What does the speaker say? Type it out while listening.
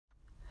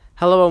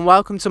Hello and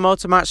welcome to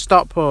Motor Match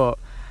Stockport.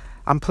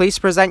 I'm pleased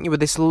to present you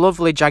with this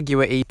lovely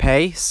Jaguar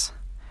E-PACE.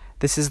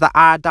 This is the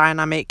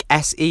R-Dynamic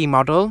SE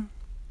model.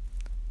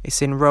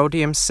 It's in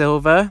rhodium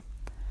silver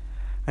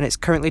and it's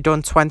currently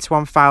done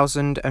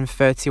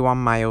 21,031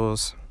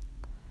 miles.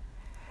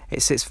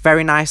 It sits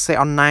very nicely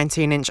on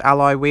 19-inch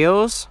alloy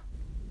wheels.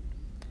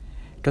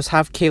 It does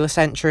have keyless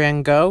entry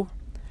and go.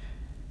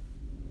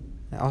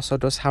 It also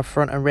does have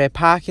front and rear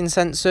parking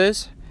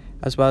sensors,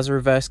 as well as a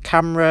reverse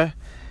camera,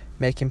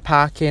 making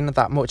parking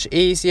that much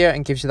easier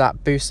and gives you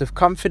that boost of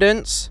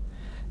confidence.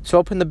 To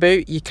open the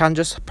boot, you can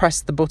just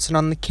press the button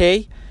on the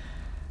key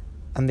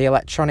and the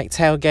electronic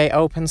tailgate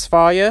opens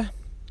for you.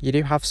 You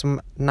do have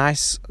some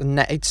nice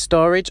netted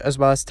storage, as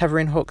well as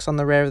tethering hooks on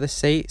the rear of the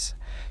seats.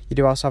 You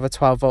do also have a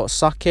 12-volt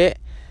socket.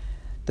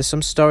 There's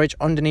some storage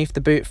underneath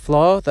the boot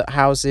floor that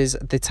houses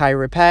the tyre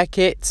repair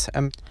kit.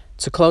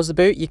 To close the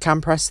boot, you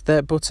can press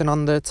the button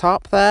on the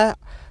top there,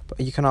 but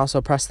you can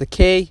also press the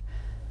key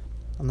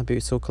and the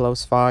boot will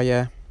close for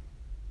you.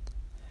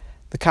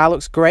 The car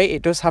looks great.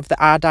 It does have the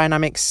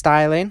R-Dynamic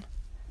styling.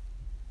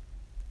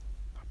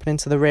 Hopping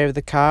into the rear of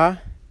the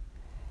car,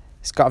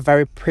 it's got a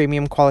very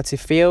premium quality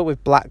feel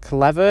with black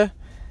leather.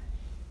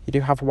 You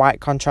do have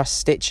white contrast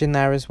stitching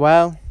there as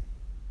well.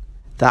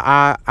 There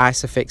are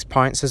ISOFIX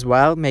points as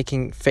well,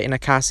 making fitting a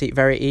car seat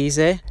very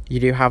easy. You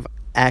do have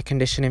air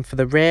conditioning for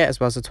the rear, as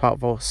well as a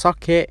 12-volt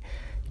socket.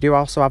 You do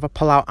also have a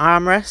pull-out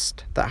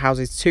armrest that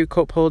houses 2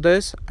 cup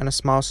holders and a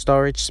small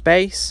storage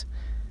space.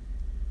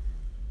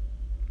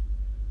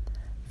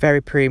 Very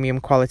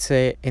premium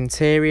quality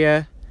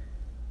interior.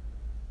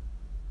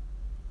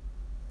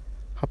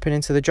 Hopping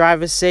into the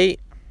driver's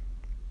seat,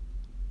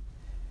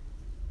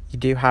 you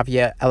do have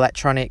your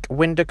electronic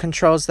window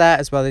controls there,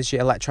 as well as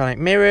your electronic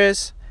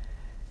mirrors.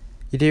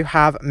 You do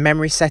have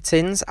memory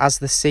settings, as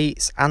the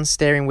seats and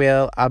steering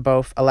wheel are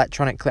both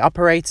electronically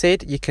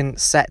operated. You can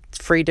set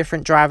 3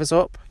 different drivers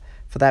up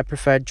for their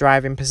preferred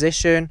driving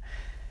position.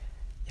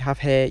 You have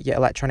here your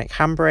electronic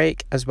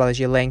handbrake, as well as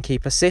your lane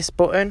keep assist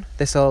button.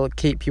 This will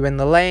keep you in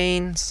the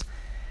lanes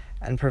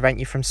and prevent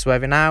you from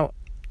swerving out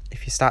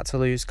if you start to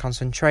lose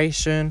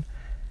concentration.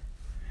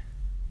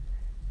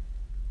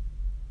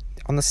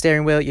 On the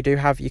steering wheel, you do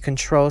have your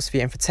controls for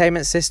your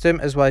infotainment system,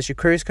 as well as your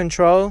cruise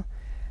control.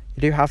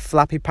 You do have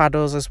flappy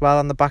paddles as well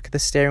on the back of the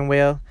steering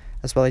wheel,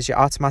 as well as your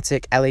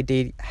automatic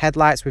LED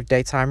headlights with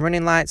daytime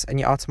running lights and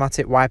your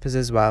automatic wipers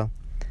as well.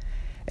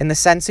 In the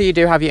centre, you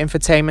do have your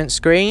infotainment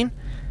screen.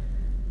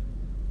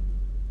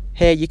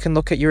 Here you can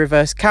look at your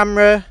reverse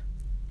camera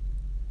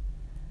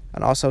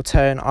and also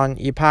turn on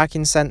your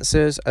parking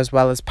sensors, as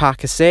well as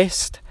park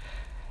assist.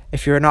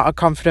 If you're not a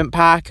confident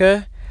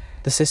parker,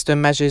 the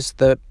system measures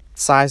the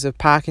size of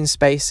parking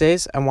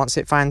spaces, and once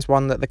it finds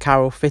one that the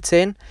car will fit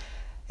in,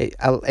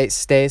 it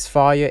stays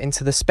for you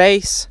into the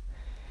space.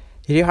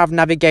 You do have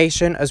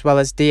navigation, as well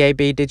as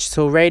DAB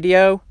digital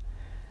radio,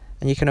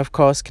 and you can of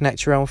course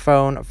connect your own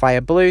phone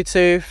via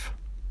Bluetooth,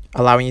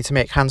 allowing you to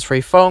make hands-free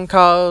phone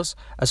calls,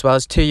 as well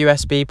as 2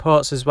 USB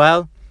ports as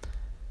well.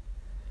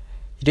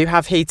 You do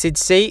have heated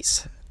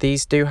seats.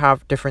 These do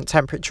have different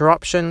temperature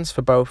options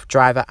for both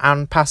driver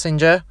and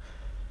passenger.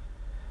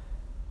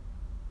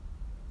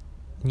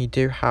 And you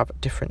do have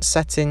different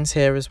settings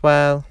here as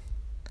well.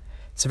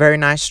 It's a very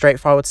nice,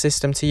 straightforward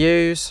system to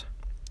use.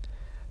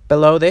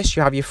 Below this,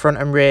 you have your front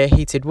and rear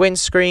heated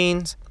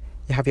windscreens.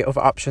 You have your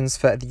other options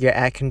for your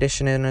air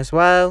conditioning as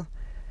well,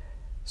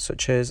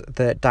 such as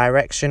the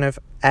direction of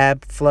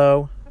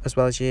airflow, as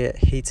well as your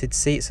heated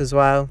seats as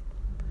well.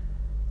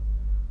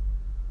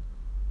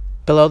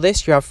 Below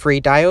this, you have 3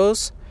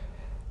 dials.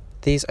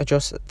 These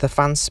adjust the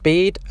fan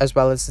speed, as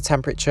well as the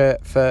temperature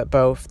for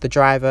both the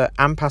driver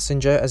and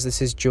passenger, as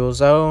this is dual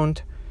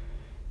zoned.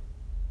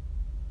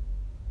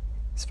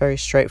 It's very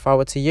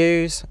straightforward to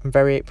use and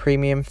very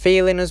premium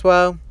feeling as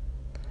well.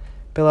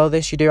 Below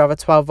this, you do have a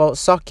 12-volt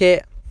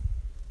socket.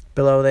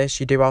 Below this,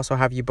 you do also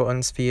have your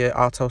buttons for your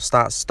auto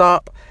start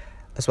stop,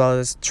 as well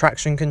as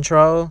traction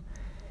control.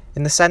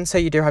 In the centre,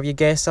 you do have your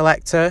gear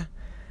selector.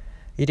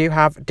 You do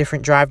have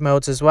different drive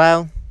modes as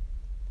well.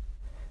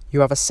 You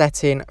have a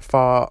setting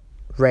for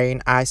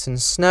rain, ice and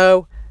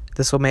snow.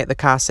 This will make the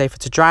car safer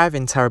to drive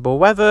in terrible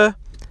weather.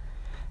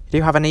 You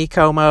do have an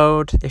eco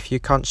mode if you're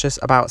conscious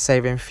about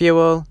saving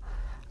fuel,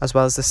 as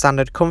well as the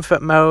standard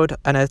comfort mode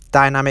and a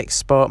dynamic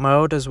sport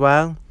mode as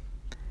well.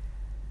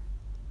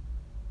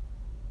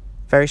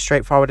 Very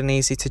straightforward and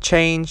easy to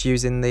change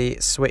using the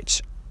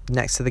switch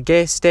next to the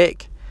gear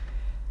stick.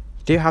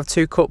 You do have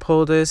 2 cup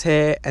holders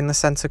here in the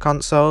center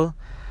console,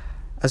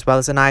 as well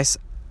as a nice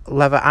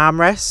leather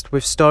armrest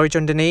with storage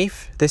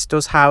underneath. This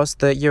does house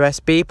the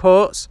USB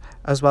ports,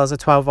 as well as a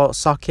 12-volt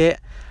socket,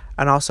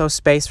 and also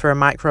space for a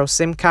micro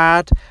SIM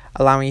card,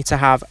 allowing you to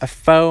have a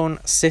phone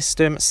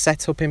system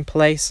set up in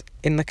place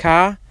in the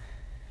car.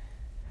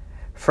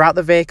 Throughout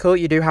the vehicle,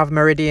 you do have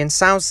Meridian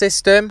sound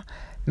system,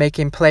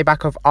 making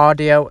playback of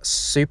audio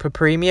super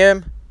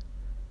premium.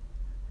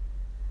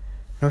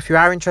 Now, if you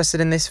are interested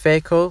in this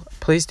vehicle,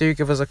 please do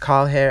give us a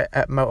call here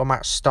at Motor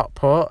Match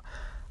Stockport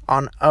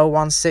on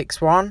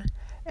 0161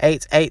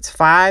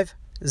 885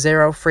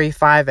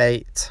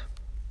 0358.